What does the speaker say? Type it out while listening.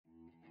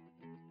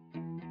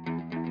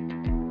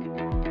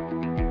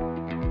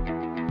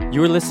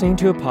You are listening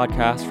to a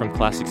podcast from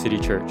Classic City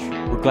Church.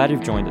 We're glad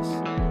you've joined us.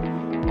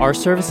 Our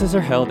services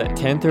are held at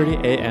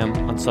 10:30 a.m.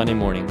 on Sunday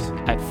mornings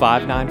at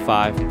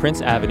 595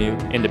 Prince Avenue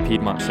in the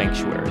Piedmont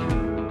Sanctuary.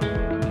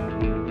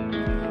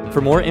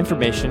 For more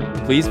information,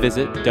 please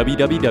visit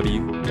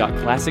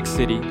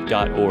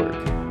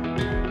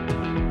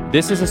www.classiccity.org.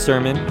 This is a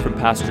sermon from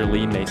Pastor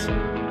Lee Mason.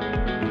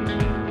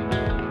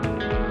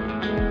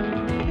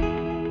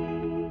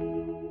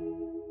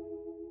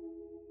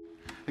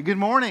 Good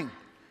morning.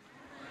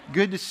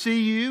 Good to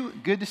see you.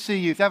 Good to see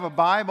you. If you have a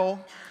Bible,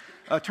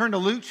 turn to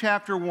Luke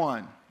chapter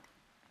 1.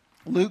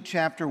 Luke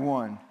chapter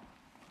 1.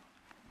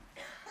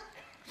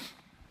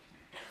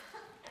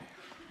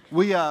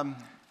 We are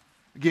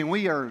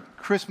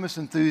Christmas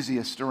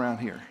enthusiasts around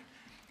here.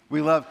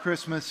 We love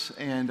Christmas,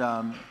 and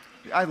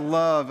I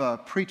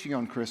love preaching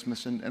on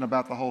Christmas and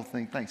about the whole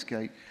thing. Thanks,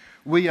 Kate.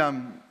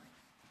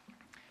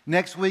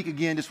 Next week,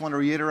 again, just want to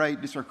reiterate,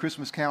 just our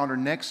Christmas calendar.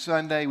 Next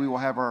Sunday, we will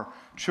have our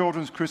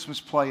children's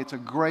Christmas play. It's a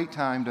great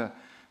time to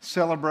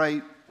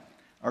celebrate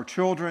our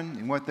children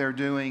and what they're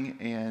doing.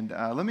 And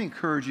let me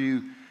encourage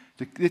you,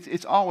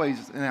 it's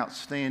always an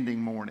outstanding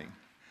morning.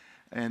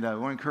 And I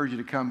want to encourage you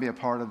to come be a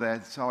part of that.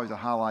 It's always a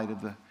highlight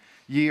of the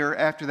year.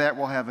 After that,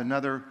 we'll have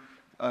another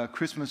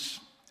Christmas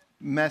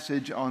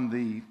message on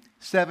the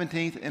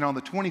 17th. And on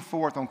the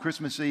 24th, on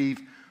Christmas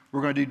Eve,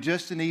 we're going to do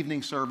just an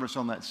evening service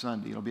on that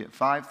Sunday. It'll be at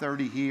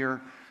 5:30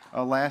 here.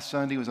 Last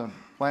year was a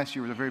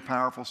very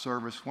powerful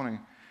service. I want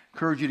to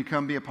encourage you to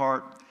come be a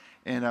part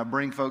and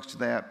bring folks to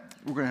that.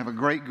 We're going to have a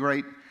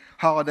great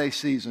holiday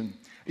season.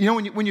 You know,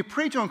 when you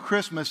preach on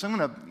Christmas, I'm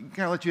going to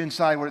kind of let you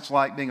inside what it's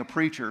like being a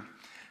preacher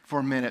for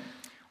a minute.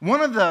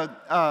 One of the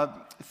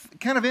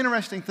kind of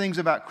interesting things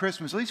about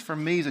Christmas, at least for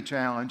me as a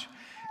challenge,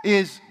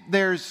 is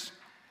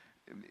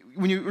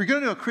when you're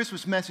going to do a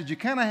Christmas message, you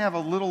kind of have a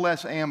little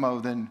less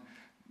ammo than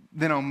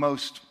on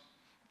most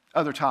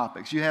other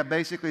topics. You have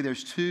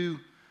there's two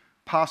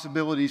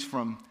possibilities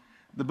from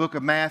the book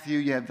of Matthew.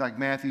 You have like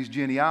Matthew's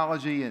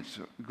genealogy. It's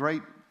a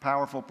great,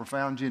 powerful,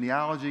 profound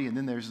genealogy. And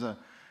then there's the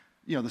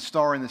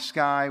star in the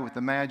sky with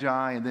the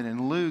Magi. And then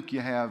in Luke,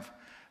 you have,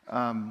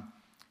 the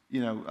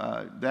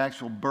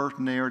actual birth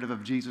narrative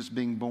of Jesus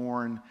being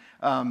born.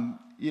 And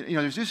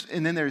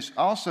then there's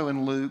also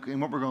in Luke,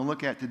 and what we're going to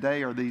look at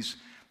today are there's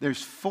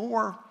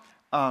four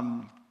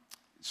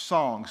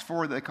songs,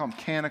 they call them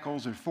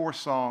canticles. There are four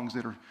songs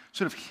that are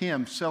sort of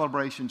hymns,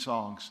 celebration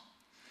songs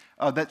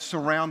that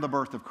surround the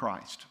birth of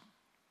Christ.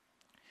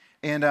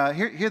 And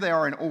here they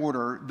are in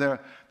order.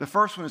 The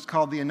first one is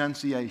called the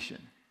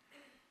Annunciation.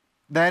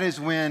 That is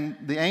when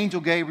the angel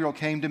Gabriel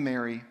came to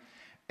Mary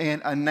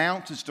and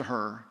announces to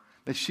her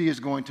that she is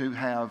going to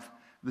have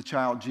the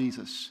child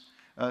Jesus.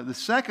 The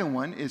second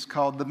one is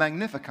called the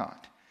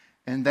Magnificat,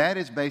 and that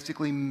is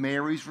basically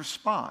Mary's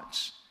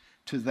response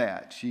to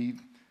that. She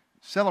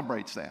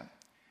celebrates that.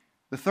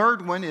 The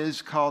third one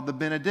is called the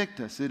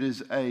Benedictus. It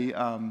is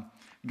a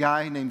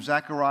guy named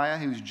Zechariah,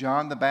 who's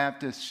John the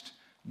Baptist's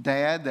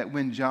dad, that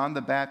when John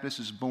the Baptist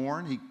is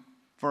born,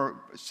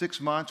 for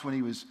 6 months when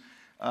he was,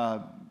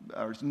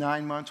 or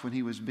 9 months when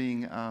he was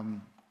being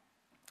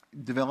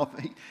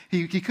developed,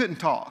 he couldn't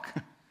talk,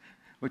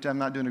 which I'm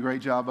not doing a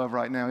great job of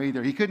right now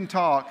either. He couldn't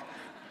talk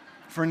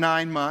for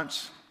 9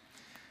 months.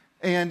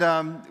 And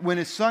when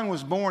his son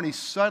was born, he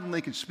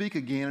suddenly could speak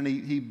again, and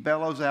he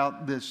bellows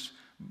out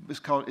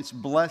it's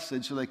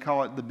blessed, so they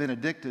call it the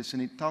Benedictus,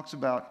 and he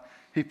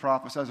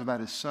prophesies about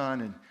his son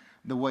and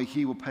the way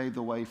he will pave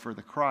the way for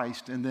the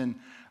Christ. And then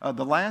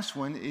the last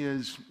one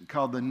is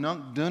called the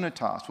Nunc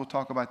Diunitas. We'll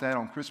talk about that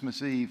on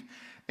Christmas Eve.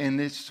 And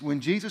it's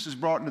when Jesus is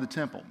brought into the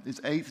temple, his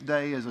 8th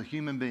day as a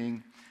human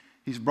being,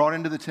 he's brought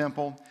into the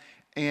temple,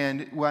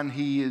 and when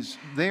he is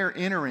there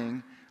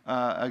entering,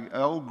 an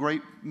old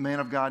great man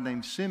of God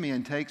named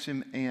Simeon takes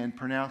him and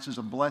pronounces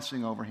a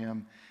blessing over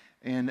him.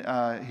 And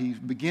he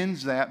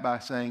begins that by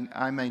saying,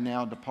 I may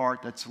now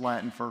depart. That's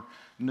Latin for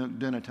Nunc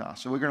Diunitas.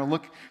 So we're going to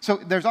look. So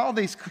there's all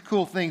these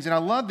cool things, and I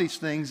love these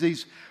things.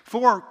 These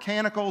four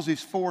canticles,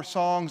 these four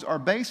songs are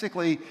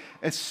basically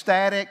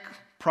ecstatic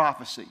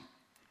prophecy.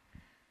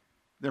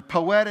 They're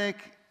poetic,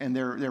 and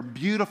they're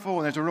beautiful,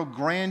 and there's a real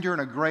grandeur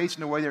and a grace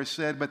in the way they're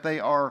said, but they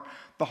are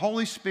the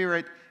Holy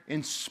Spirit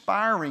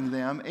inspiring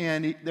them,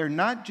 and they're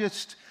not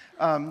just,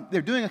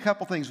 they're doing a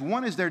couple things.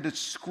 One is they're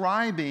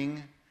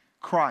describing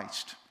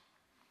Christ,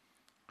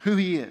 who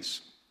he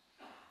is,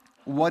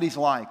 what he's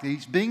like.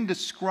 He's being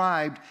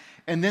described,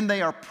 and then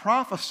they are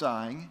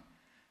prophesying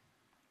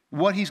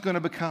what he's going to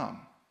become.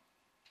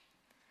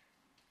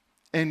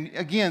 And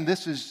again,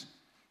 this is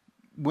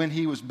when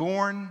he was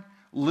born.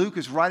 Luke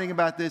is writing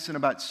about this in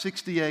about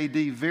 60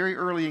 AD, very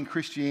early in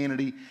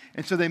Christianity,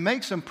 and so they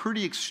make some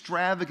pretty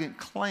extravagant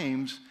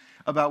claims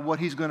about what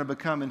he's going to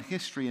become in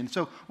history. And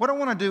so what I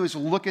want to do is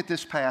look at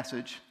this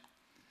passage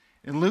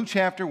in Luke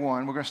chapter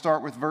 1. We're going to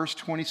start with verse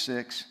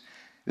 26.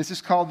 This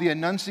is called the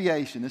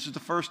Annunciation. This is the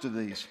first of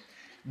these.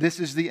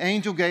 This is the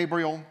angel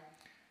Gabriel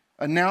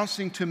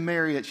announcing to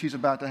Mary that she's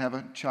about to have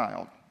a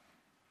child.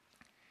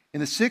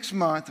 In the 6th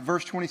month,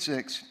 verse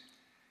 26,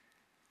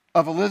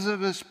 of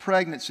Elizabeth's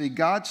pregnancy,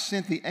 God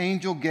sent the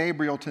angel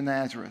Gabriel to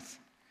Nazareth,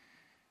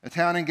 a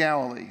town in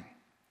Galilee,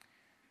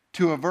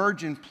 to a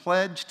virgin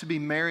pledged to be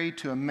married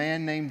to a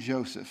man named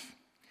Joseph,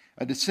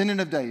 a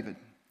descendant of David.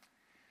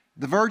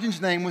 The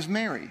virgin's name was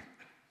Mary.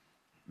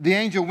 The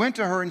angel went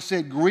to her and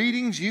said,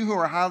 "Greetings, you who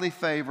are highly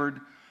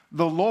favored.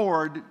 The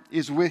Lord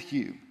is with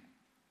you."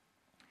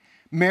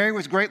 Mary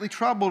was greatly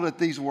troubled at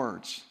these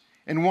words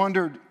and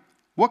wondered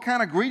what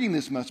kind of greeting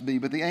this must be.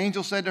 But the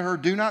angel said to her,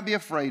 "Do not be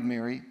afraid,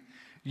 Mary.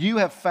 You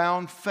have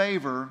found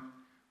favor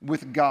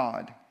with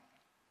God.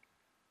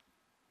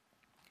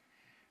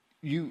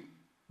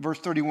 Verse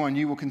 31,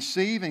 you will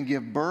conceive and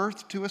give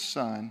birth to a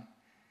son,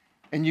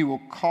 and you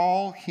will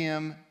call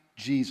him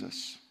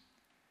Jesus.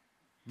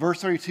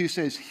 Verse 32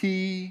 says,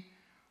 he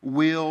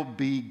will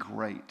be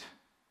great.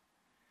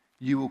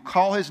 You will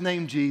call his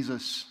name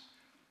Jesus,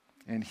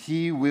 and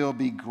he will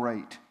be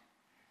great,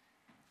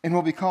 and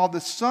will be called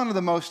the Son of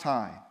the Most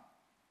High.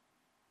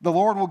 The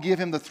Lord will give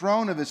him the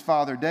throne of his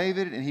father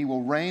David, and he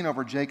will reign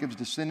over Jacob's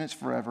descendants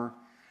forever.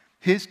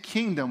 His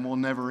kingdom will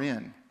never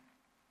end.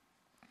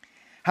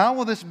 How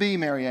will this be,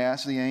 Mary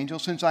asked the angel,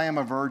 since I am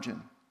a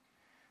virgin?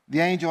 The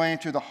angel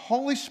answered, the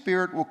Holy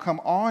Spirit will come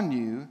on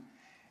you,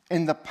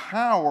 and the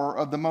power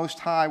of the Most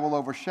High will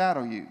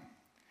overshadow you.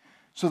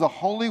 So the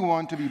Holy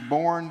One to be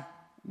born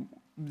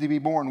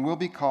will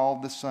be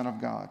called the Son of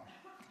God.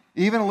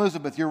 Even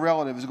Elizabeth, your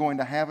relative, is going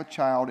to have a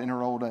child in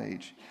her old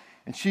age.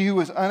 And she who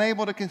was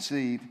unable to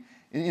conceive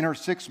in her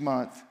 6th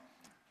month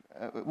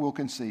will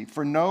conceive.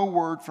 For no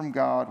word from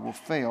God will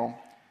fail.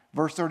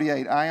 Verse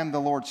 38, I am the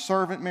Lord's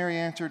servant, Mary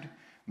answered.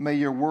 May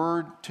your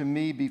word to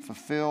me be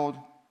fulfilled.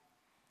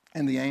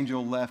 And the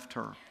angel left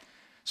her.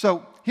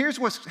 So here's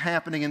what's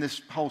happening in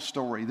this whole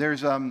story.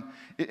 There's,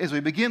 as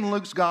we begin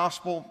Luke's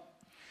gospel,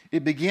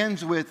 it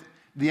begins with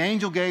the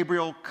angel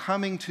Gabriel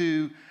coming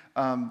to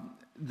John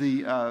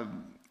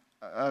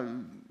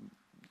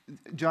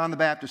the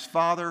Baptist's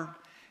father.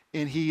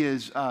 And he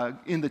is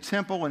in the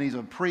temple, and he's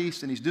a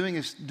priest, and he's doing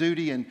his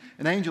duty. And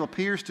an angel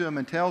appears to him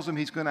and tells him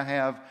he's going to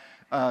have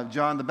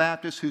John the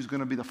Baptist, who's going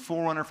to be the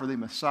forerunner for the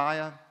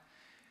Messiah.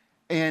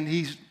 And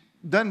he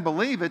doesn't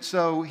believe it,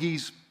 so he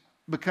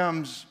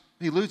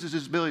loses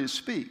his ability to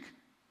speak.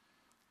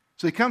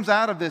 So he comes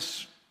out of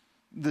this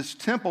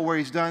temple where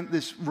he's done,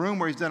 this room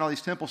where he's done all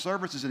these temple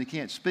services, and he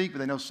can't speak, but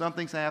they know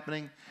something's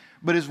happening.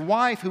 But his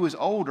wife, who is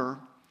older,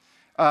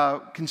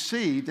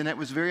 conceived, and it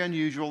was very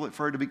unusual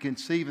for her to be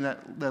conceived in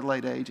that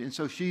late age. And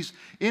so she's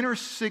in her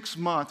 6th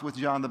month with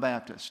John the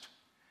Baptist.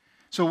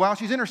 So while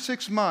she's in her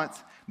 6th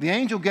month, the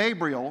angel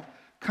Gabriel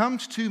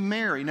comes to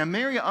Mary. Now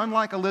Mary,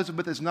 unlike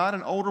Elizabeth, is not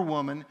an older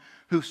woman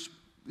who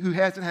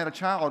hasn't had a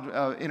child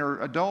in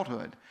her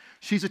adulthood.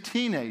 She's a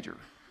teenager.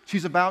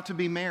 She's about to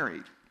be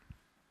married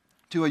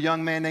to a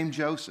young man named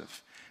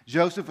Joseph.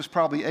 Joseph was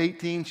probably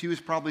 18. She was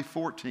probably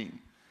 14.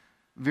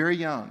 Very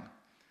young.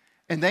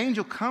 And the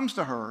angel comes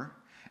to her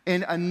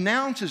and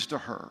announces to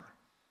her,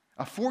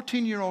 a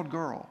 14-year-old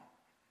girl,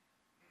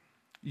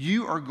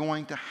 you are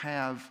going to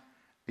have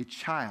a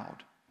child,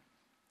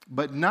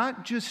 but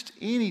not just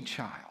any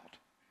child.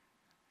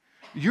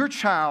 Your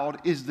child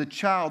is the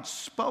child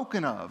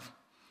spoken of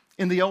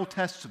in the Old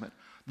Testament,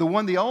 the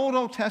one the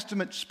Old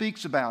Testament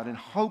speaks about and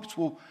hopes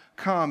will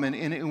come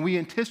and we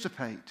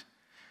anticipate.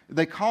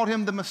 They called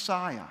him the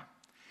Messiah.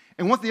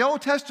 And what the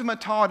Old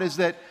Testament taught is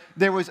that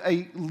there was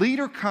a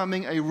leader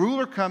coming, a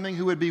ruler coming,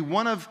 who would be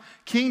one of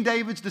King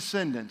David's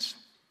descendants.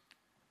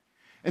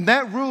 And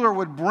that ruler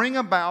would bring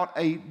about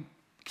a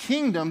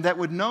kingdom that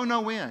would know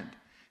no end.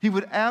 He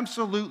would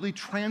absolutely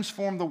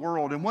transform the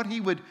world. And what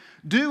he would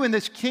do in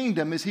this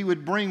kingdom is he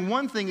would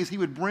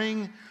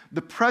bring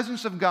the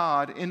presence of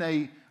God in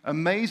an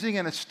amazing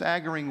and a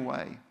staggering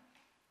way.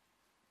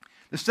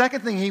 The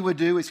second thing he would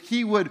do is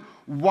he would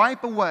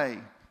wipe away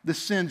the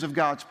sins of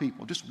God's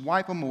people. Just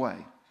wipe them away.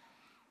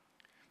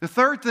 The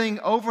third thing,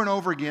 over and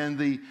over again,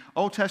 the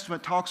Old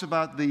Testament talks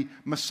about the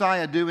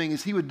Messiah doing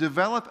is he would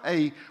develop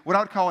what I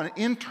would call an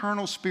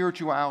internal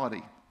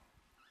spirituality.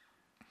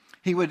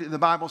 He would, the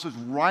Bible says,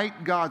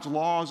 write God's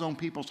laws on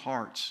people's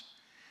hearts.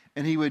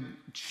 And he would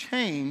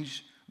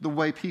change the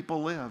way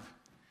people live.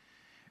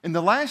 And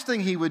the last thing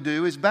he would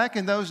do is, back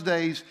in those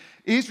days,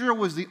 Israel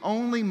was the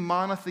only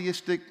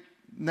monotheistic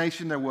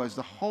nation there was.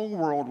 The whole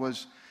world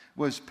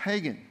was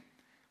pagan,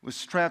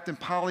 was trapped in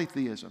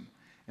polytheism.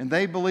 And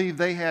they believed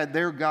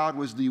their God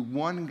was the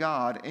one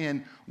God.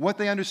 And what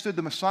they understood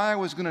the Messiah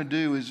was going to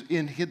do is,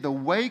 in the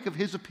wake of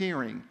his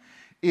appearing,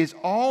 is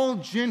all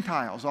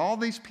Gentiles, all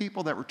these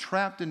people that were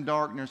trapped in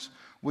darkness,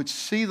 would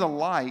see the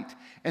light,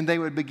 and they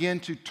would begin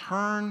to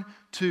turn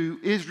to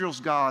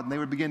Israel's God, and they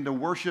would begin to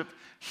worship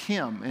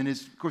him. And of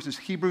course, his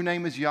Hebrew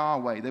name is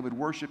Yahweh. They would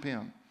worship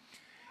him.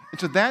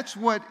 And so that's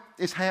what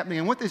is happening.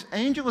 And what this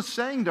angel is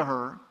saying to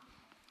her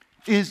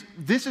is,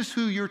 this is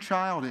who your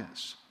child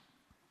is.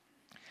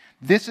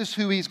 This is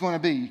who he's going to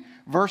be.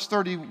 Verse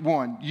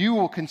 31, you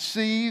will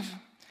conceive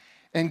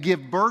and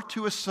give birth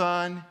to a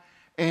son,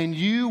 and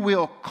you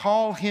will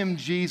call him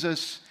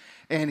Jesus,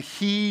 and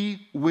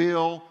he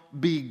will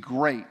be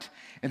great.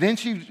 And then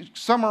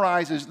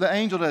the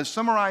angel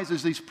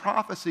summarizes these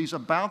prophecies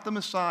about the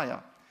Messiah.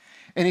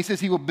 And he says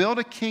he will build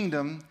a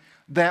kingdom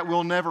that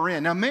will never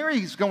end. Now,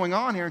 Mary's going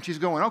on here, and she's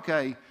going,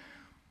 okay,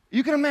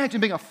 you can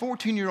imagine being a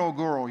 14-year-old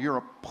girl. You're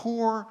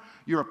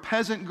a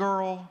peasant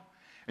girl,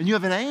 and you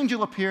have an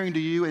angel appearing to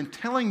you and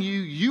telling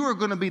you you are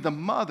going to be the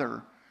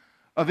mother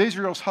of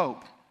Israel's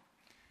hope,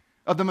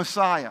 of the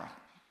Messiah.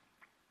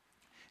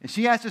 And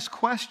she asks this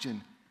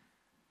question,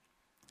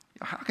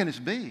 how can this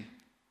be?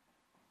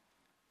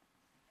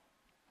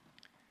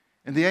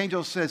 And the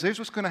angel says, here's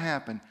what's going to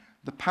happen.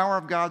 The power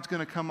of God's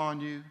going to come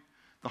on you.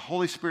 The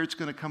Holy Spirit's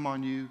going to come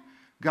on you.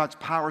 God's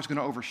power is going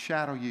to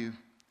overshadow you.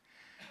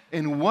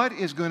 And what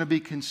is going to be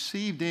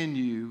conceived in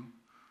you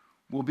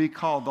will be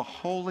called the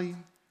Holy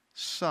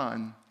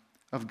Son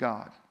of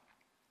God.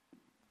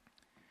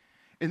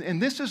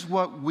 And this is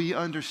what we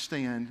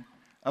understand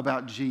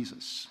about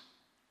Jesus,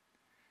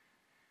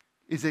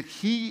 is that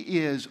he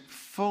is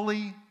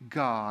fully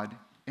God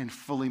and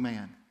fully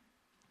man.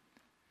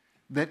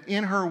 That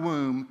in her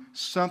womb,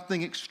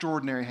 something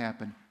extraordinary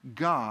happened.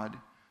 God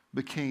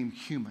became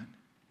human.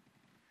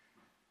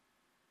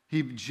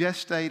 He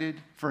gestated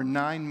for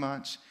 9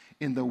 months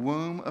in the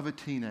womb of a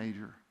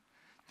teenager.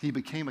 He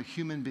became a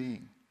human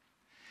being.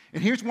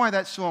 And here's why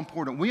that's so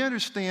important. We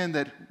understand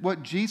that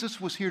what Jesus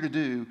was here to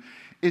do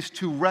is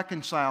to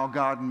reconcile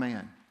God and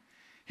man.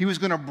 He was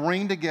going to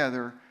bring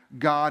together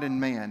God and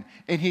man.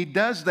 And he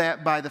does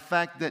that by the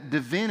fact that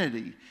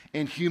divinity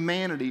and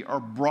humanity are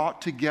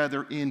brought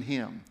together in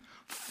him,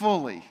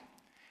 fully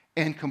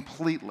and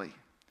completely.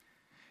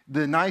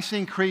 The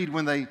Nicene Creed,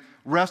 when they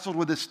wrestled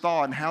with this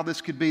thought and how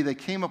this could be, they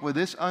came up with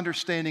this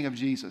understanding of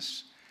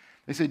Jesus.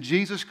 They said,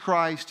 Jesus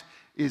Christ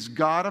is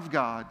God of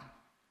God,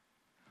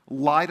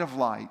 light of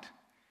light,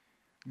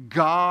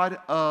 God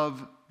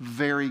of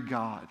very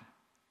God.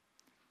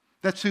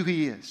 That's who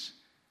he is.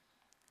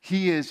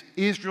 He is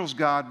Israel's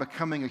God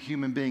becoming a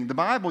human being. The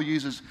Bible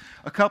uses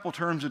a couple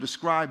terms to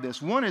describe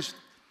this. One is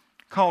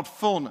called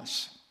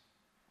fullness.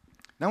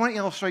 Now I want to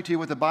illustrate to you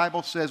what the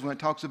Bible says when it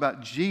talks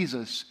about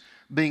Jesus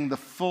being the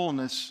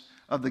fullness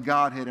of the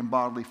Godhead in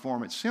bodily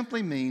form. It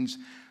simply means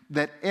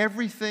that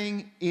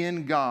everything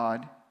in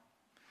God,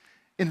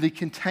 in the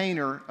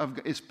container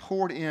is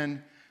poured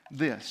in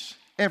this.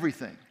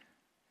 Everything.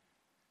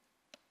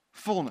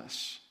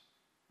 Fullness.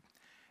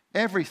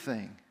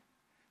 Everything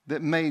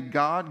that made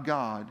God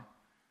God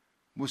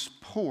was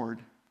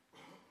poured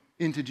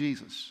into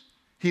Jesus.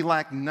 He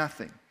lacked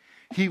nothing.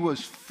 He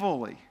was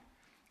fully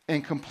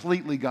and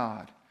completely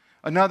God.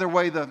 Another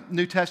way the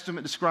New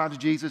Testament describes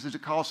Jesus is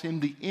it calls him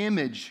the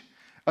image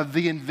of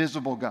the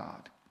invisible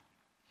God.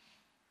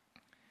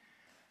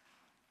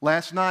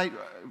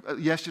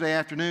 Yesterday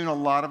afternoon, a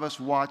lot of us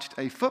watched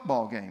a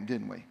football game,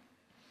 didn't we?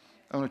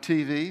 On a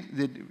TV.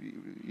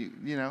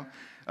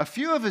 A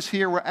few of us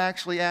here were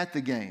actually at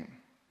the game.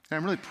 And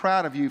I'm really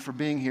proud of you for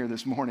being here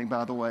this morning,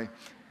 by the way.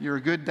 You're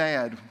a good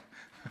dad.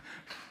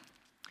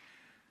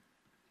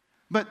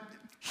 But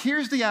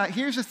here's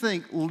the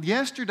thing.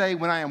 Yesterday,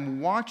 when I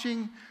am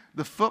watching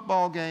the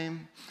football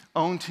game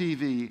on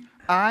TV,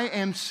 I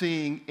am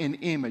seeing an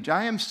image.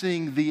 I am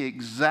seeing the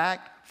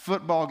exact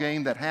football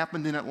game that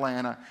happened in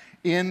Atlanta,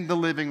 in the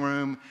living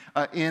room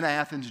in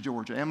Athens,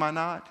 Georgia. Am I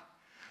not?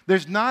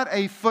 There's not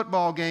a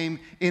football game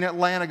in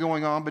Atlanta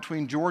going on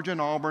between Georgia and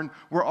Auburn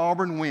where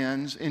Auburn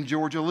wins and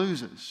Georgia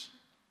loses.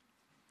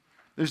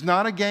 There's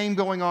not a game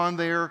going on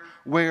there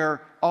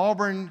where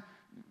Auburn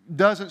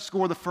doesn't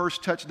score the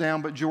first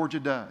touchdown but Georgia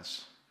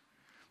does.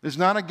 There's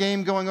not a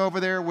game going over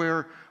there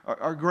where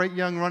our great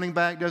young running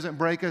back doesn't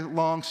break a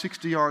long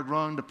 60-yard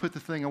run to put the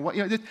thing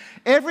away.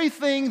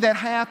 Everything that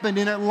happened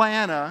in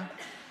Atlanta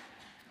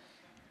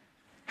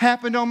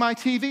happened on my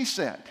TV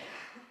set.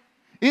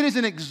 It is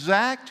an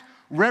exact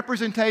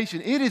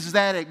representation. It is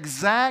that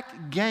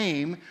exact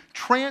game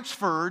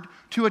transferred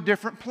to a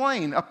different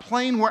plane, a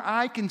plane where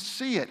I can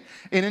see it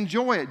and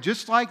enjoy it,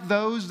 just like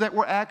those that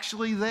were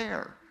actually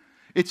there.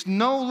 It's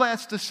no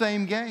less the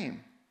same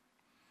game.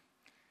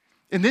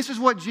 And this is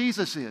what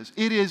Jesus is.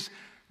 It is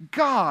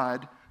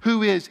God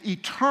who is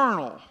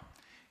eternal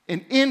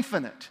and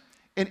infinite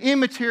and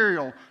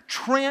immaterial,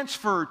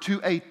 transferred to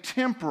a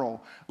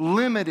temporal,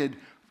 limited,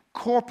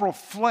 corporal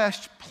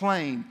flesh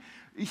plane.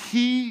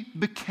 He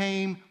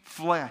became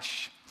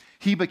flesh.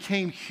 He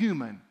became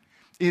human.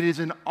 It is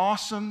an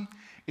awesome,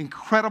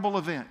 incredible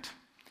event.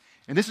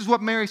 And this is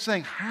what Mary's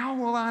saying. How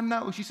will I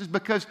know? She says,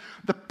 because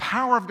the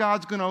power of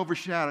God's going to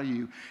overshadow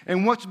you.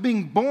 And what's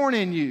being born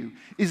in you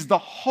is the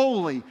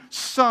Holy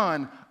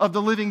Son of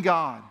the living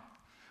God.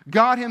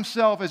 God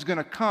himself is going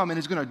to come and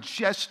is going to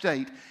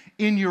gestate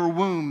in your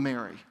womb,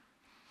 Mary.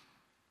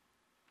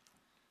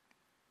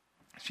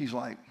 She's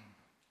like,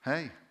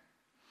 hey,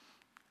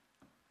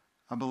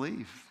 I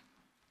believe.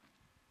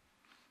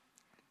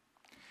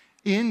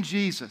 In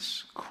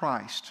Jesus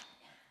Christ,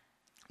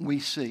 we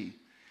see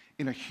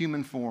in a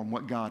human form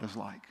what God is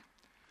like.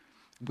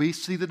 We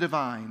see the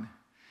divine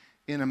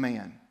in a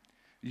man.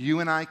 You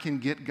and I can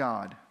get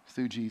God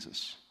through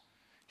Jesus.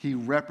 He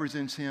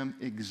represents him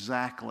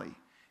exactly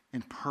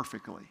and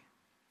perfectly.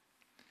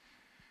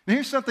 And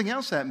here's something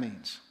else that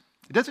means.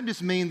 It doesn't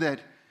just mean that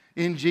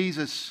in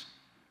Jesus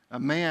a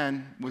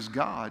man was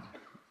God.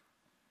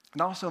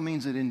 It also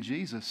means that in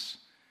Jesus,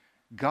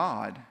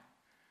 God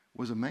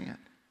was a man.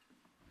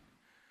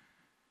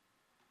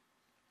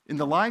 In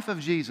the life of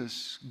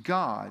Jesus,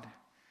 God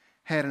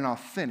had an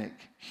authentic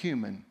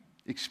human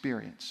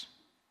experience.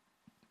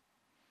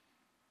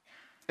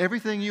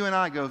 Everything you and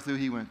I go through,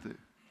 he went through.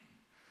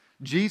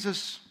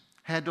 Jesus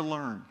had to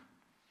learn.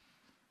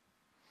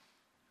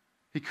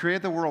 He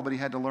created the world, but he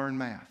had to learn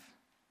math.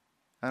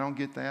 I don't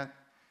get that,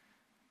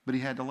 but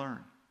he had to learn.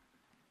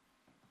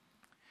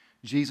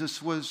 Jesus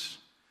was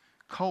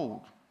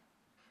cold.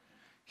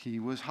 He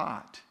was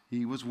hot.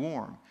 He was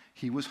warm.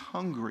 He was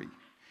hungry.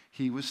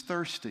 He was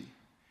thirsty.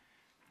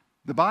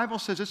 The Bible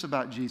says this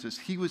about Jesus.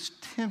 He was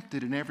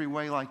tempted in every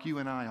way like you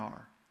and I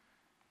are.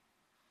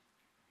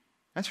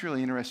 That's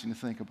really interesting to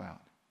think about.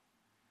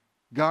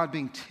 God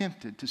being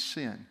tempted to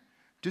sin,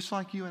 just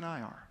like you and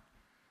I are.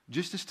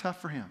 Just as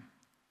tough for him.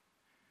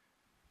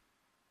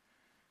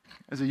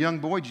 As a young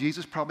boy,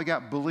 Jesus probably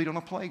got bullied on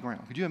a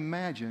playground. Could you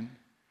imagine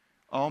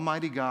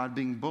Almighty God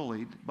being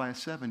bullied by a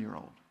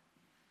 7-year-old?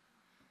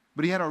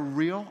 But he had a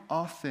real,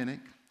 authentic,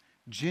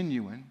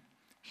 genuine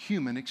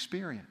human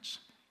experience.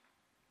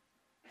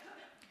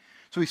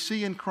 So we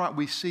see in Christ,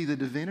 we see the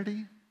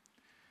divinity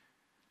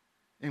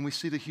and we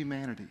see the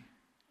humanity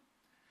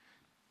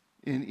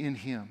in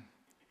him.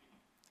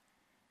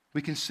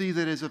 We can see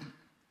that as a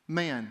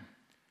man,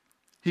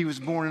 he was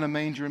born in a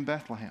manger in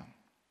Bethlehem.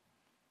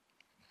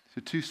 So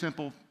two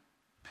simple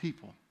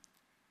people.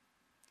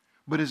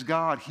 But as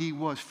God, he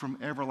was from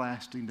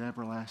everlasting to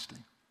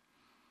everlasting.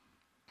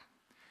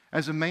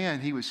 As a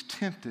man, he was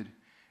tempted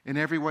in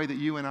every way that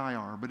you and I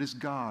are. But as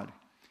God,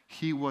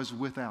 he was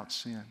without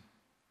sin.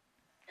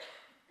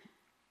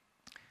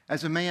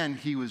 As a man,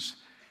 he was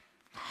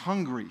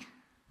hungry,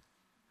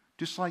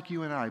 just like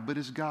you and I. But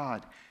as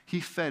God, he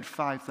fed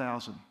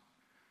 5,000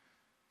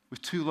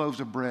 with 2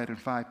 loaves of bread and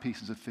 5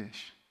 pieces of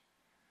fish.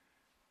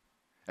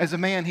 As a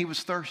man, he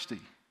was thirsty.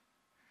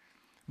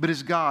 But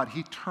as God,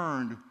 he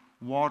turned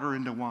water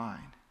into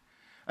wine.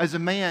 As a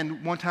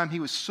man, one time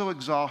he was so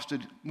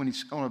exhausted when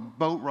he's on a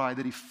boat ride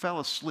that he fell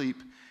asleep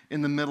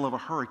in the middle of a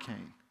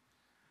hurricane.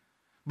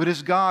 But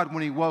as God,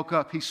 when he woke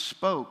up, he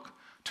spoke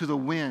to the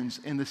winds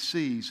and the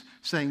seas,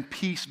 saying,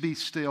 "Peace be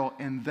still,"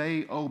 and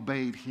they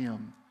obeyed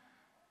him.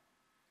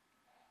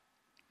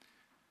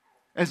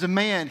 As a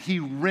man, he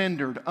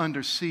rendered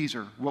under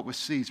Caesar what was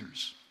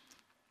Caesar's.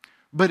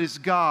 But as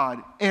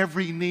God,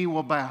 every knee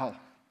will bow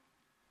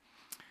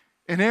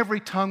and every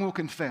tongue will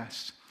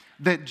confess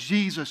that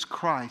Jesus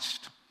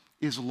Christ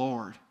is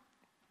Lord.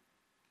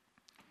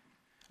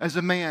 As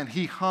a man,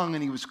 he hung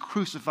and he was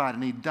crucified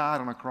and he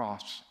died on a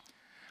cross.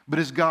 But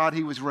as God,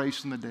 he was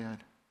raised from the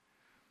dead.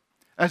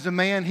 As a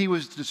man, he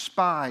was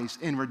despised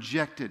and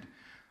rejected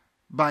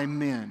by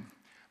men.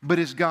 But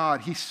as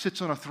God, he sits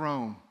on a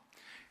throne.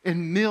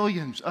 And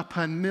millions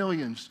upon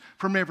millions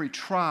from every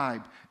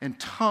tribe and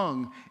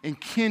tongue and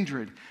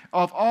kindred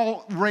of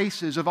all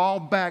races, of all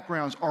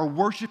backgrounds are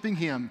worshiping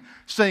him,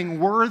 saying,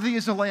 "Worthy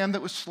is the Lamb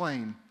that was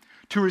slain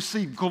to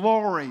receive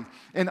glory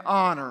and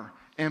honor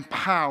and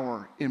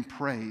power and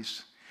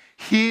praise."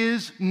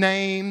 His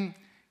name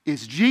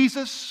is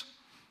Jesus,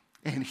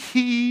 and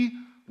he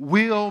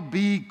will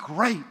be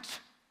great.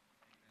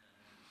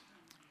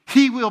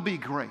 He will be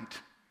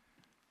great.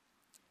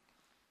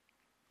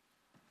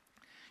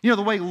 You know,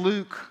 the way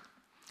Luke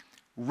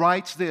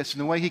writes this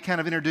and the way he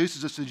kind of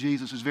introduces us to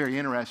Jesus is very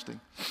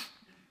interesting.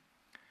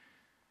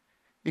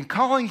 In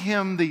calling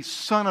him the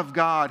Son of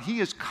God, he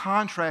is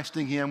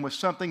contrasting him with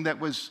something that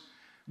was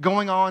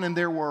going on in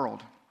their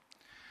world.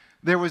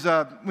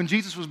 When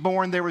Jesus was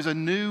born, there was a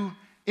new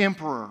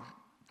emperor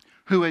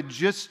who had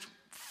just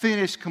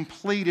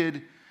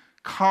completed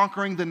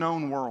conquering the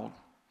known world.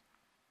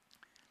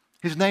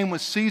 His name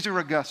was Caesar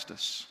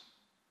Augustus.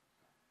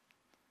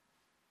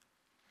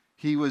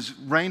 He was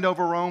reigned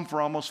over Rome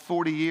for almost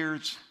 40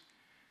 years,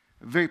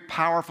 a very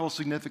powerful,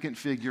 significant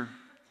figure.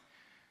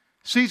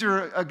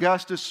 Caesar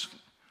Augustus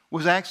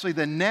was actually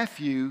the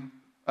nephew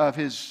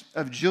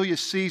of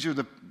Julius Caesar,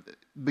 the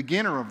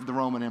beginner of the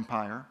Roman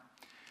Empire.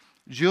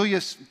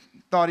 Julius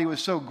thought he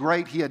was so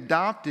great, he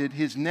adopted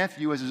his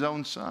nephew as his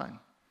own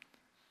son.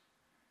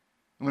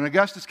 When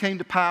Augustus came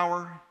to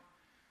power,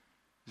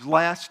 his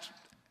last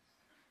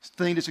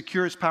thing to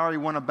secure his power, he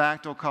won a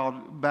battle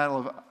called Battle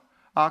of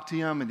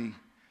Actium, and he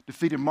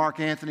defeated Mark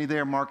Antony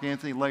there. Mark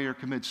Antony later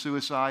committed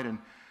suicide. And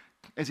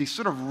as he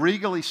sort of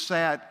regally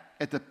sat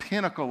at the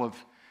pinnacle of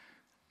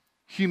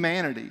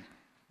humanity,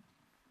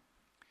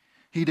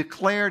 he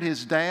declared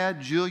his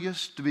dad,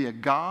 Julius, to be a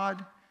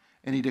god,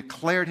 and he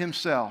declared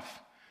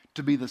himself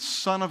to be the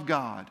Son of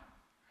God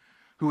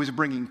who was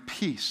bringing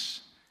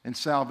peace and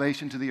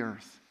salvation to the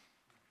earth.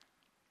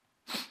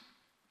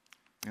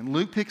 And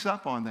Luke picks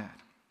up on that.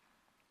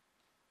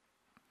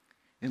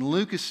 And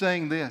Luke is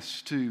saying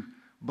this to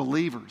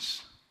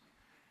believers: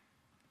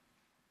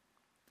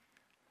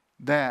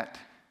 that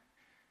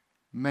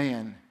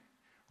man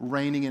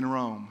reigning in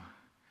Rome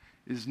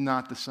is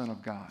not the Son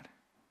of God.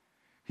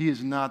 He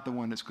is not the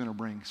one that's going to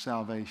bring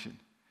salvation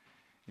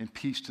and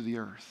peace to the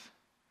earth.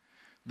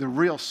 The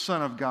real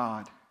Son of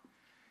God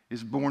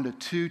is born to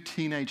two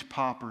teenage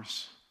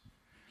paupers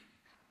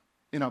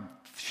in a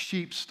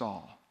sheep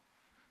stall.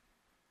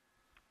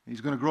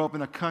 He's going to grow up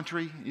in a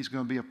country. He's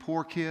going to be a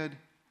poor kid.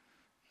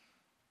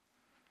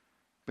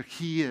 But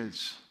he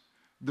is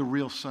the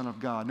real Son of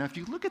God. Now, if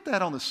you look at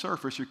that on the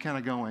surface, you're kind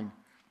of going,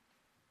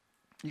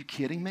 are you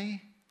kidding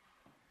me?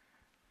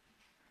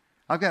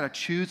 I've got to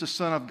choose the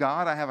Son of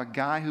God. I have a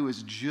guy who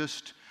has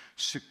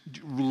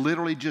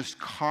literally just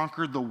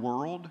conquered the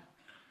world.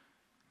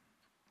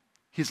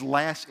 His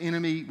last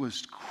enemy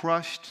was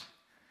crushed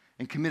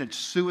and committed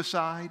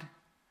suicide.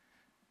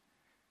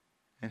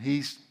 And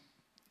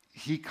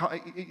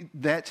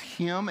that's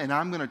him, and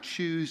I'm going to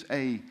choose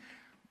a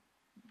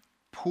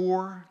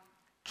poor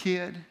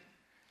kid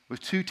with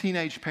two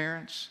teenage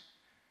parents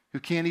who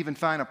can't even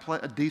find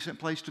a decent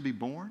place to be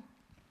born.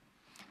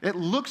 It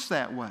looks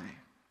that way.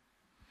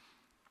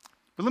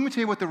 But let me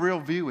tell you what the real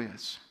view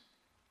is.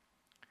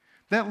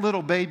 That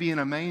little baby in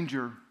a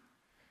manger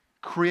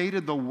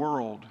created the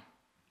world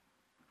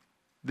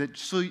that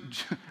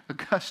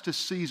Augustus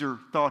Caesar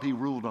thought he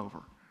ruled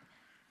over.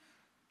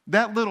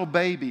 That little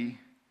baby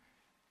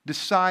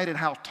decided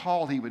how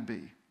tall he would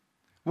be,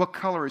 what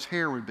color his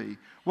hair would be,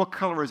 what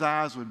color his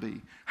eyes would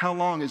be, how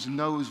long his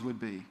nose would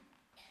be.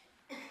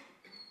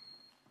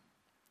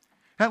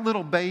 That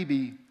little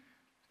baby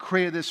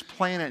created this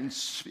planet,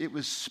 and it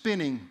was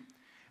spinning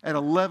at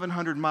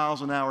 1,100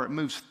 miles an hour. It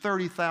moves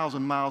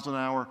 30,000 miles an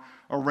hour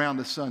around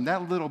the sun.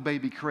 That little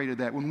baby created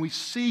that. When we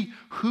see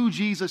who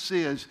Jesus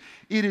is,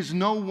 it is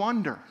no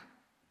wonder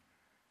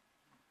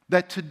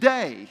that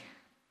today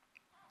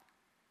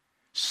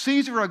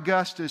Caesar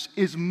Augustus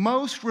is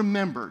most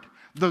remembered,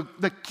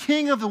 the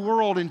king of the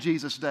world in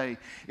Jesus' day,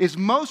 is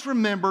most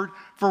remembered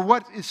for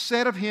what is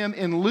said of him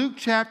in Luke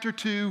chapter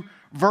 2,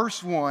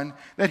 verse 1,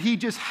 that he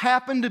just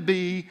happened to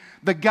be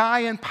the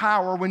guy in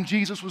power when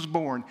Jesus was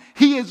born.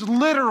 He is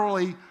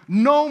literally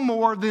no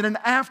more than an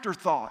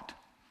afterthought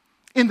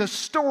in the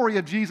story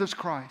of Jesus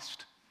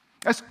Christ.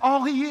 That's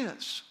all he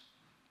is.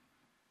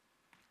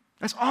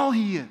 That's all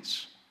he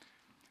is.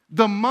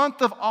 The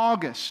month of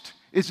August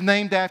is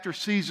named after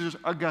Caesar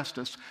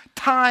Augustus.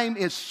 Time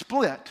is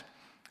split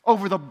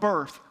over the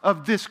birth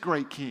of this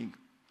great king.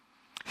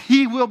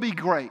 He will be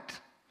great.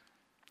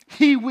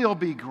 He will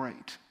be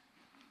great.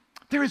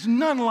 There is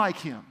none like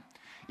him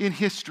in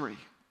history.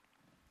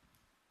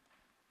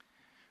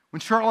 When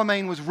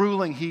Charlemagne was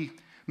ruling, he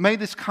made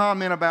this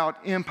comment about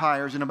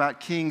empires and about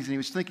kings, and he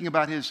was thinking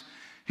about his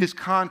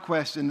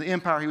conquest and the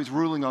empire he was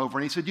ruling over.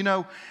 And he said,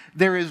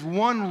 there is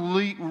one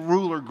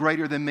ruler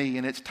greater than me,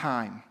 and it's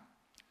time.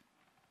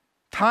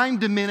 Time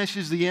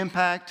diminishes the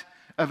impact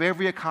of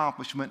every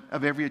accomplishment,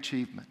 of every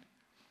achievement.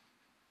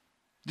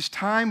 Just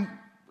time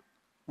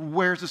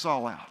wears us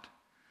all out.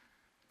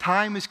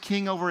 Time is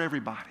king over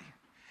everybody.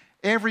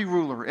 Every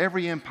ruler,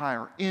 every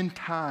empire in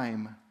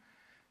time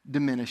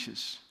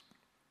diminishes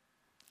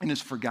and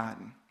is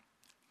forgotten.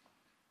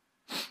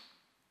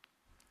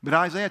 But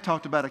Isaiah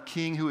talked about a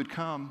king who would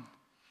come.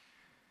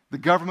 The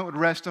government would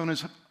rest on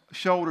his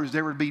shoulders.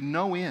 There would be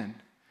no end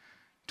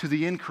to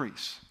the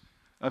increase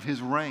of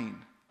his reign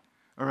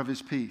or of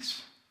his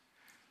peace.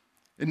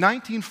 In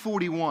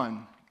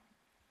 1941,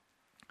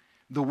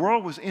 the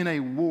world was in a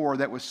war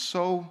that was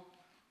so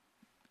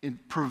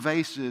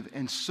pervasive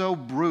and so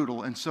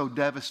brutal and so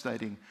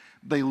devastating,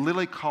 they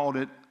literally called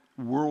it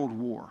World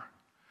War.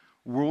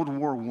 World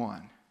War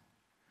I.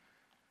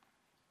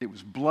 It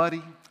was bloody,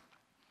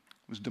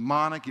 it was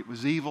demonic, it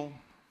was evil.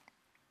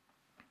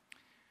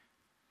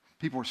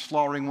 People were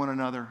slaughtering one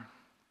another.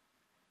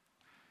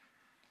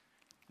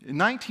 In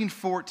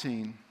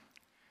 1914,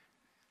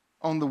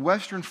 on the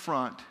Western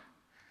Front,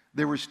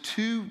 there was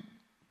two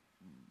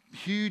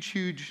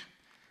huge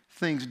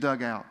things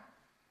dug out.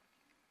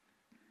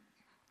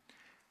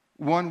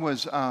 One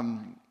was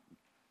on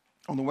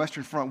the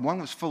Western Front. One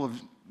was full of,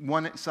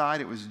 one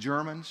side it was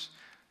Germans.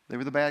 They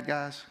were the bad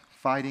guys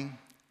fighting.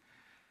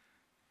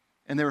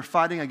 And they were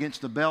fighting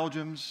against the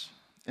Belgians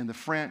and the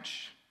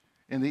French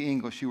and the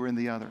English who were in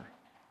the other.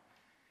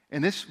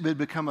 And this had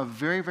become a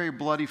very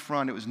bloody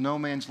front. It was no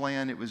man's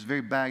land. It was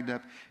very bagged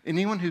up. And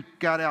anyone who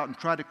got out and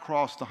tried to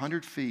cross the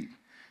 100 feet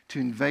to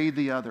invade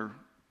the other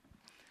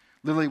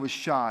literally was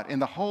shot.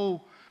 And the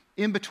whole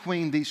in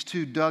between these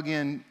two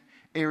dug-in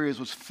areas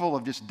was full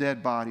of just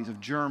dead bodies of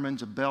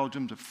Germans, of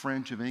Belgians, of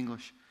French, of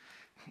English.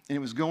 And it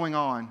was going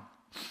on.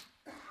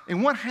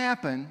 And what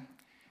happened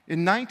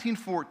in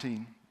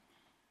 1914,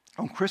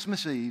 on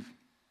Christmas Eve,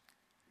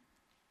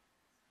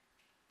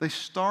 they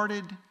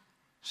started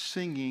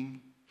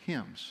singing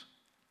hymns,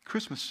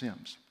 Christmas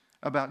hymns,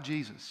 about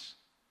Jesus.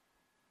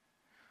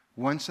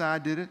 One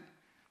side did it,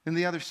 and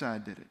the other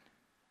side did it.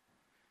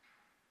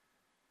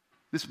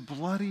 This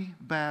bloody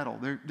battle,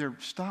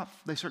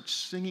 they start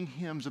singing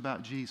hymns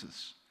about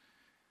Jesus.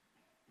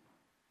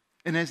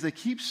 And as they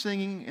keep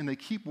singing and they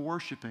keep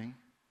worshiping,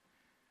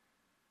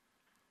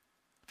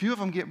 a few of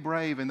them get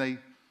brave and they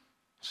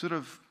sort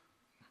of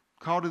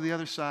called to the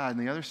other side, and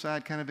the other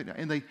side kind of,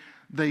 and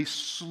they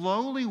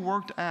slowly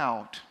worked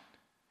out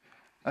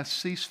a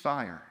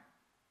ceasefire,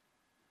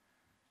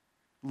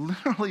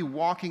 literally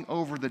walking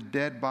over the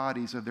dead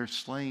bodies of their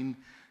slain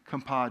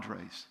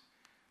compadres.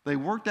 They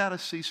worked out a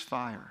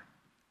ceasefire.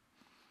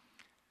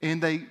 And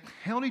they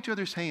held each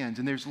other's hands,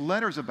 and there's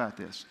letters about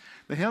this.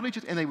 They held each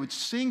other, and they would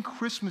sing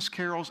Christmas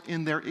carols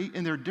in their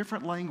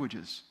different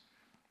languages.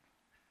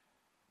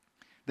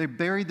 They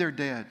buried their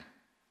dead.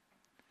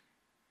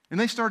 And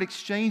they started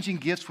exchanging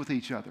gifts with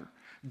each other.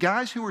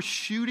 Guys who were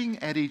shooting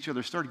at each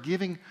other started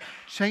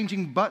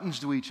changing buttons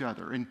to each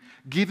other and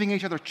giving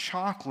each other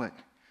chocolate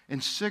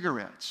and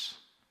cigarettes.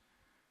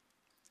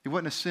 It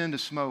wasn't a sin to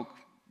smoke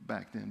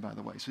back then, by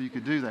the way, so you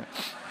could do that.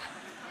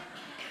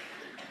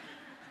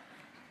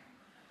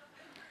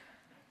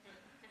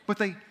 But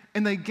they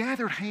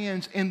gathered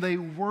hands and they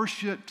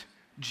worshiped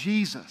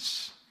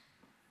Jesus.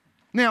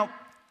 Now,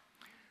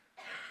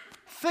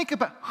 think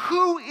about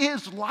who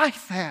is like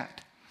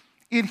that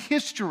in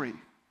history.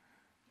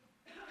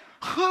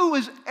 Who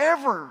has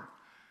ever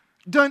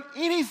done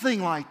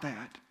anything like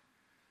that?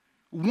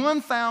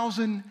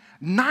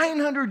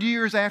 1,900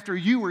 years after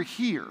you were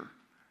here,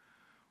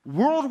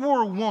 World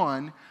War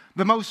I,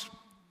 the most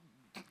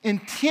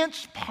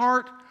intense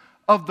part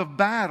of the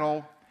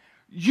battle,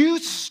 you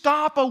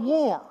stop a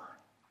war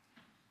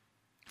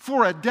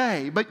for a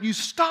day, but you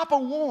stop a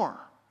war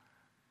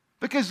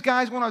because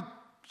guys want to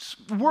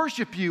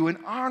worship you and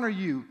honor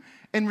you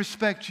and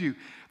respect you.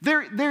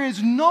 There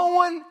is no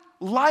one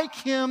like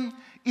him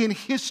in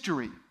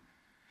history.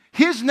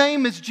 His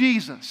name is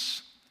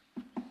Jesus,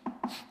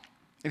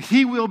 and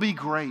he will be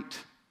great.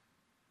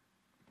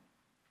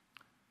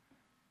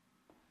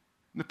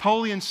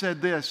 Napoleon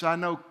said this, I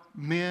know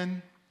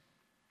men,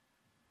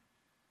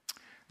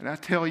 and I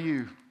tell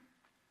you,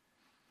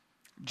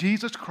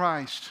 Jesus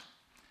Christ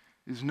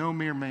is no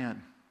mere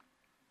man.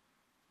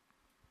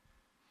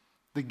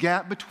 The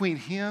gap between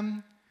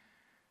him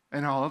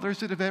and all others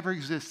that have ever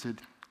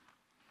existed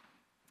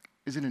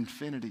is an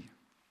infinity.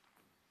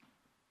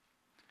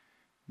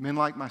 Men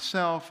like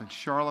myself and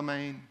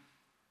Charlemagne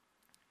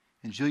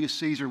and Julius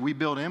Caesar, we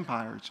build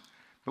empires,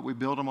 but we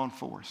build them on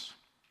force.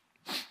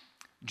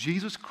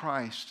 Jesus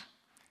Christ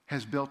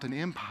has built an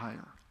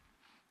empire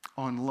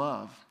on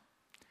love,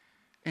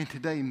 and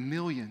today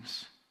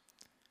millions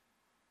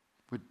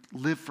would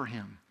live for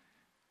him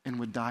and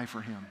would die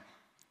for him.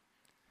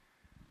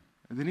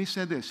 And then he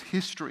said this,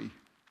 history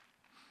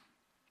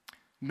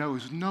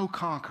knows no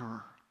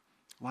conqueror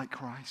like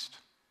Christ.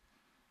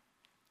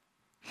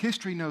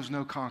 History knows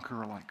no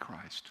conqueror like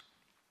Christ.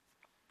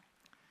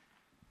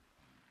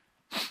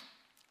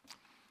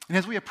 And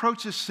as we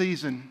approach this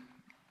season,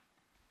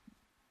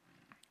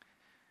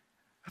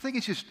 I think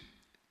it's just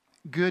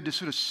good to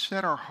sort of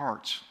set our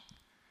hearts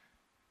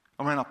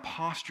around a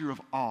posture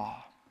of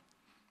awe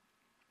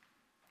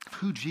of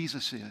who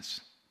Jesus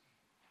is.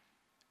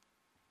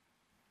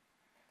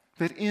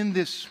 That in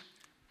this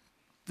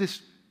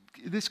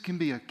can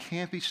be a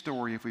campy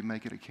story if we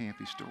make it a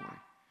campy story.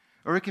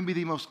 Or it can be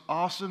the most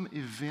awesome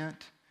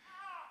event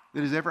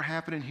that has ever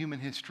happened in human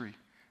history.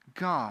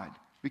 God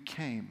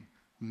became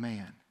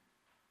man.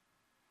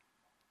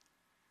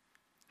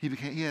 He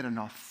had an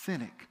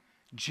authentic,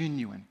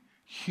 genuine,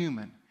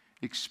 human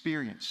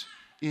experience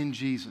in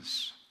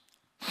Jesus.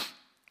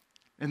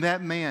 And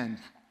that man,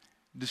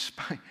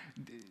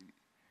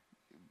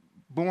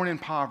 born in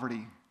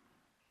poverty,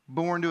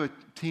 born to a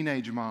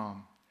teenage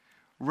mom,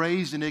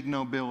 raised in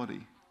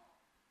ignobility,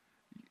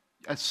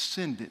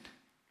 ascended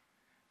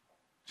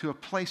to a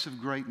place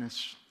of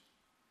greatness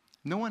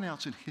no one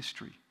else in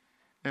history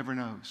ever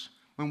knows.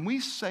 When we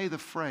say the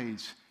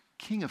phrase,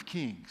 King of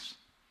Kings,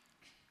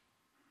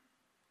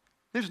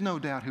 there's no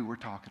doubt who we're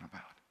talking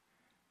about.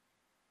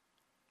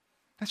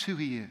 That's who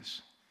he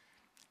is.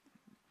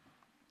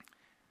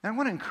 And I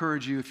want to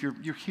encourage you, if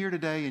you're here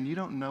today and you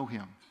don't know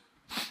him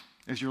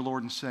as your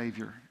Lord and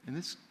Savior,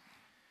 and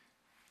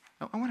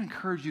I want to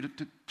encourage you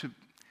to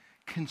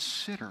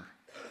consider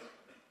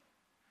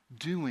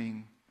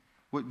doing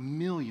what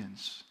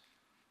millions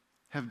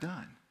have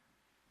done.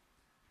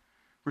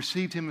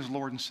 Received him as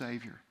Lord and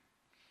Savior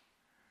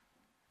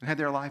and had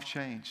their life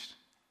changed.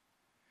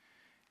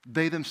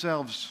 They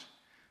themselves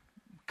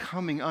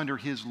coming under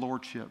his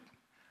lordship,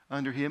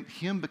 under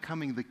him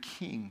becoming the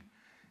king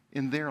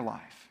in their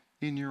life,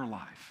 in your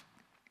life.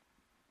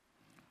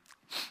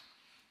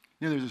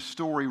 You know, there's a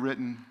story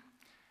written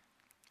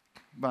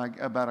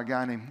about a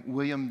guy named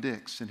William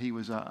Dix, and he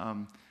was a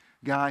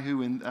guy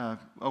who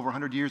over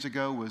 100 years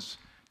ago was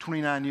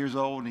 29 years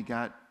old, and he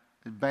got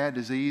a bad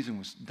disease and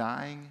was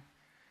dying.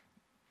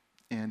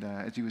 And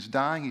as he was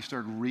dying, he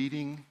started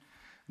reading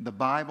the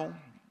Bible,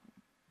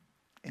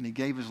 and he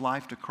gave his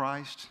life to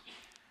Christ.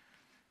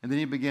 And then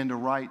he began to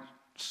write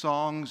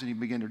songs, and he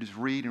began to just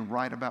read and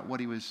write about what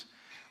he was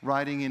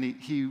writing. And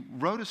he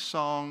wrote a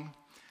song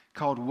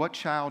called "What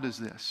Child Is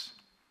This?"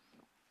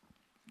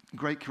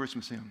 Great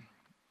Christmas hymn.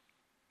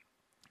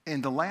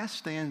 And the last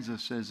stanza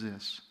says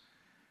this.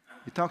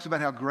 It talks about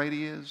how great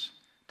he is,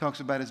 talks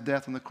about his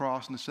death on the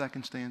cross in the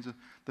second stanza.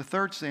 The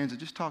third stanza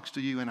just talks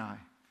to you and I.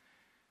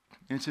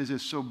 And it says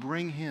this, so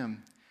bring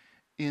him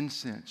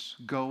incense,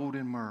 gold,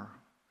 and myrrh.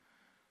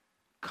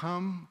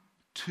 Come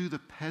to the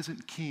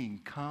peasant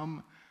king.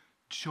 Come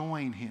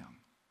join him.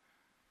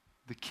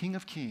 The King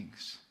of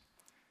Kings,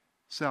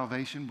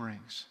 salvation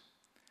brings.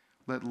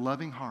 Let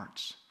loving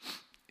hearts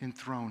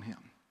enthrone him.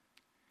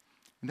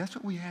 And that's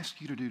what we ask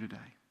you to do today.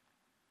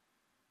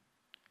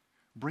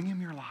 Bring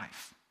him your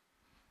life,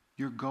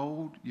 your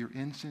gold, your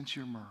incense,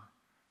 your myrrh.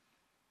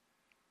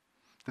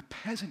 The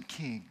peasant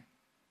king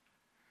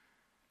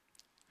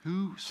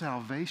who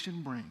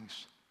salvation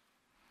brings.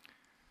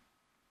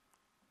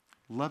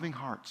 Loving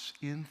hearts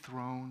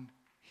enthrone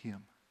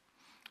him.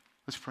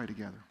 Let's pray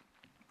together.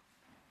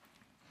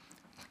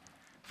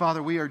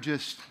 Father, we are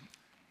just,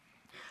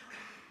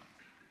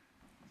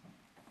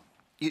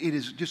 it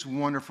is just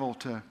wonderful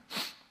to,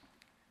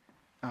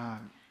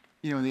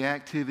 the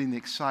activity and the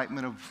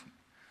excitement of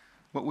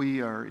what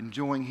we are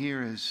enjoying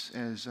here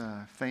as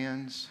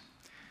fans,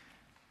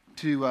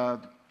 to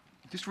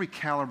just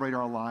recalibrate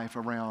our life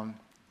around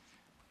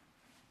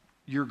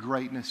your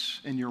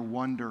greatness and your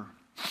wonder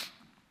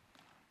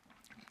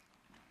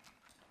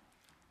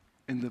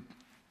and the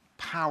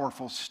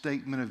powerful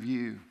statement of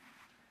you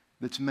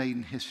that's made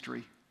in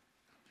history.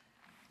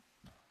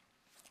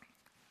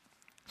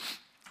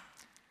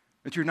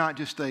 That you're not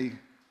just a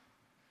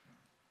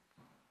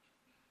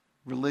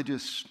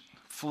religious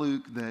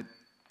fluke that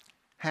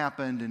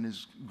happened and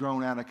has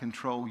grown out of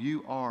control.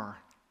 You are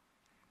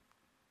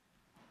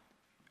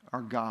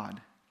our God,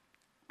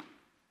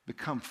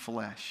 become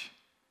flesh.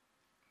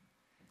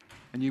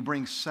 And you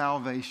bring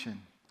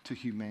salvation to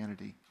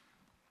humanity.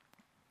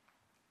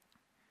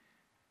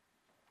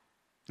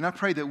 And I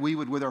pray that we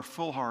would, with our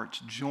full hearts,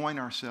 join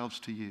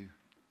ourselves to you,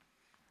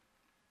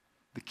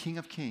 the King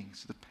of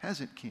Kings, the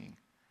peasant king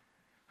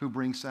who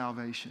brings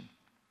salvation.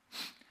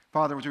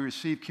 Father, as we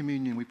receive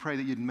communion, we pray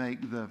that you'd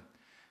make the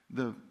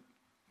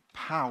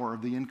power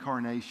of the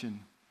incarnation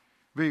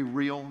very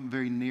real,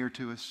 very near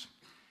to us.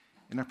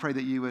 And I pray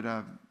that you would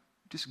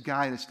just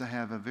guide us to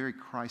have a very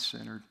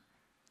Christ-centered,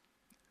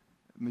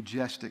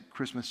 majestic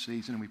Christmas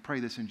season. And we pray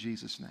this in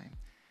Jesus' name.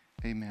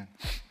 Amen.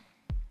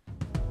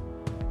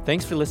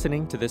 Thanks for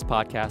listening to this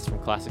podcast from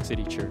Classic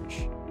City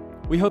Church.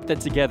 We hope that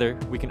together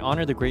we can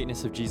honor the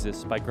greatness of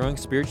Jesus by growing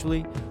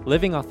spiritually,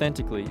 living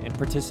authentically, and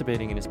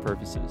participating in his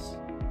purposes.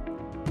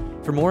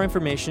 For more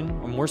information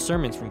or more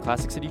sermons from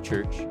Classic City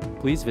Church,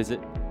 please visit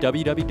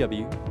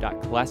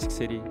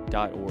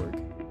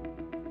www.classiccity.org.